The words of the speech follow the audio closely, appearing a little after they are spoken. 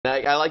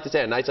I like to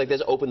say, on nights like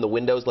this, open the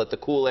windows, let the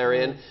cool air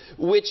in,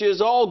 which is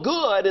all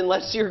good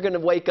unless you're going to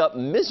wake up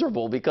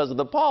miserable because of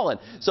the pollen.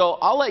 So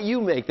I'll let you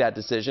make that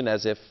decision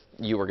as if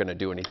you were going to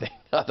do anything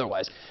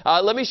otherwise.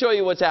 Let me show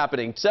you what's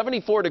happening.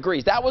 74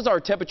 degrees. That was our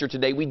temperature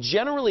today. We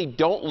generally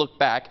don't look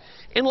back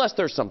unless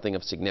there's something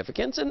of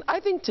significance. And I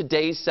think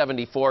today's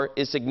 74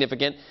 is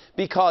significant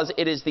because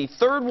it is the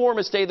third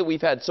warmest day that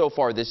we've had so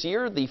far this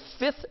year, the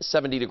fifth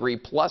 70-degree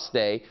plus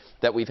day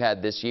that we've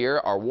had this year.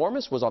 Our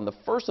warmest was on the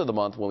first of the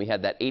month when we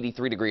had that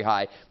 83-degree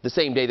high, the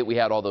same day that we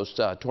had all those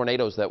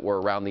tornadoes that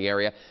were around the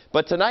area.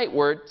 But tonight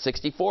we're at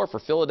 64 for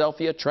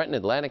Philadelphia, Trenton,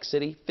 Atlantic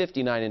City,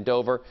 59 in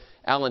Dover.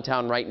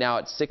 Allentown right now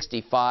at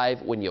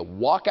 65. When you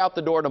walk out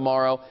the door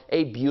tomorrow,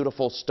 a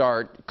beautiful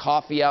start.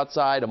 Coffee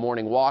outside, a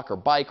morning walk or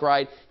bike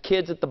ride,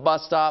 kids at the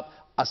bus stop,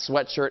 a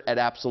sweatshirt at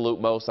absolute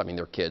most. I mean,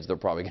 they're kids. They're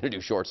probably going to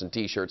do shorts and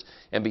T-shirts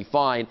and be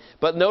fine.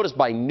 But notice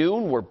by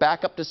noon, we're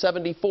back up to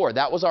 74.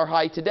 That was our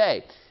high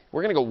today.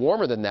 We're going to go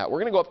warmer than that.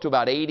 We're going to go up to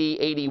about 80,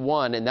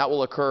 81, and that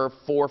will occur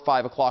 4 or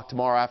 5 o'clock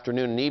tomorrow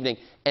afternoon and evening,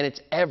 and it's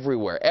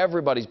everywhere.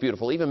 Everybody's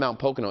beautiful. Even Mount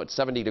Pocono at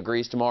 70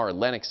 degrees tomorrow,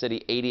 Atlantic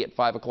City 80 at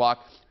 5 o'clock,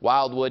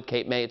 Wildwood,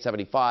 Cape May at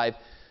 75,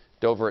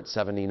 Dover at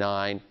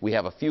 79. We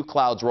have a few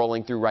clouds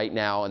rolling through right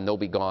now, and they'll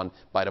be gone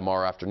by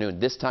tomorrow afternoon.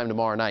 This time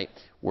tomorrow night,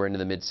 we're into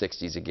the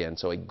mid-60s again.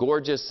 So a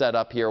gorgeous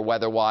setup here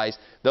weather-wise.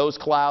 Those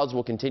clouds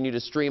will continue to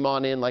stream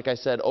on in, like I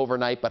said,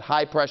 overnight. But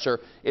high pressure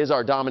is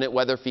our dominant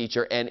weather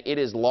feature, and it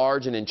is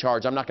large and in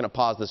charge. I'm not going to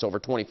pause this over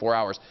 24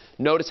 hours.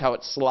 Notice how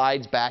it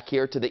slides back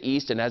here to the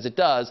east, and as it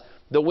does,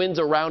 the winds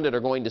around it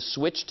are going to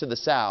switch to the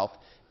south,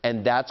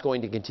 and that's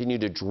going to continue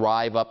to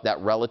drive up that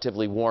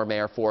relatively warm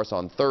air for us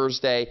on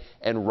Thursday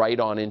and right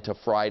on into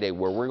Friday,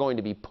 where we're going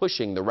to be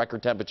pushing the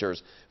record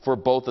temperatures for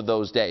both of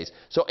those days.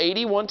 So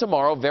 81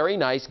 tomorrow, very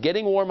nice.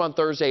 Getting warm on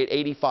Thursday at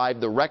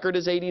 85. The record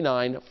is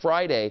 89.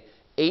 Friday,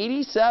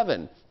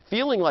 87.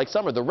 Feeling like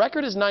summer. The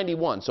record is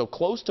 91, so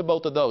close to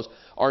both of those.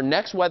 Our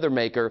next weather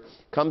maker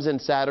comes in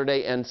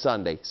Saturday and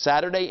Sunday.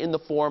 Saturday in the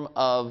form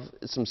of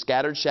some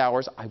scattered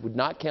showers. I would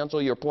not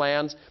cancel your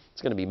plans.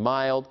 It's going to be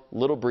mild, a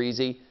little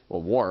breezy,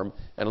 well, warm,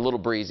 and a little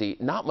breezy.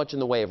 Not much in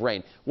the way of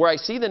rain. Where I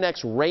see the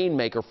next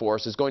rainmaker for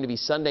us is going to be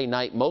Sunday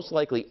night, most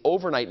likely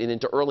overnight and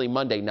into early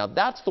Monday. Now,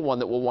 that's the one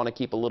that we'll want to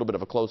keep a little bit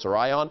of a closer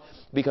eye on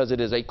because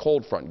it is a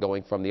cold front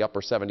going from the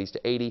upper 70s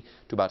to 80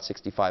 to about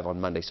 65 on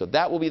Monday. So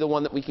that will be the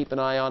one that we keep an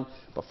eye on.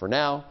 But for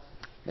now,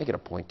 make it a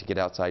point to get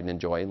outside and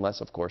enjoy,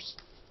 unless, of course,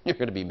 you're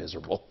going to be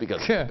miserable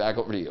because back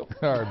over to you.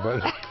 All right,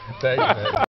 buddy. Thank you, man.